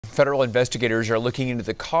Federal investigators are looking into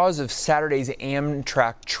the cause of Saturday's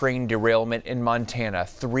Amtrak train derailment in Montana.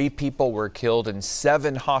 3 people were killed and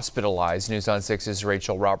 7 hospitalized. News on 6's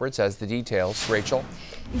Rachel Roberts has the details. Rachel.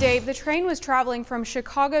 Dave, the train was traveling from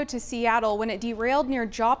Chicago to Seattle when it derailed near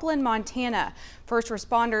JOPLIN, Montana. First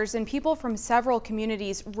responders and people from several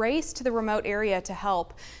communities raced to the remote area to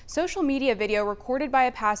help. Social media video recorded by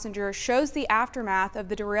a passenger shows the aftermath of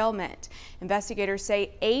the derailment. Investigators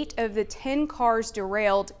say 8 of the 10 cars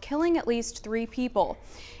derailed, killing at least 3 people.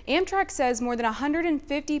 Amtrak says more than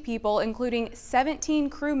 150 people, including 17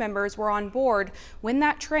 crew members, were on board when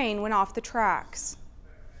that train went off the tracks.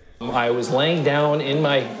 I was laying down in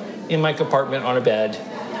my compartment on a bed,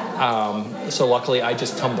 so luckily I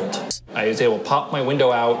just tumbled. I was able to pop my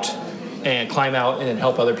window out and climb out and then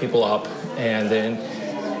help other people up, and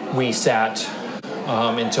then we sat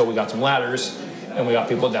until we got some ladders and we got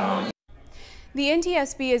people down. The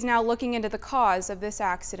NTSB is now looking into the cause of this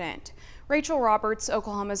accident. Rachel Roberts,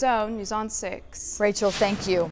 Oklahoma's Own, News on 6. Rachel, thank you.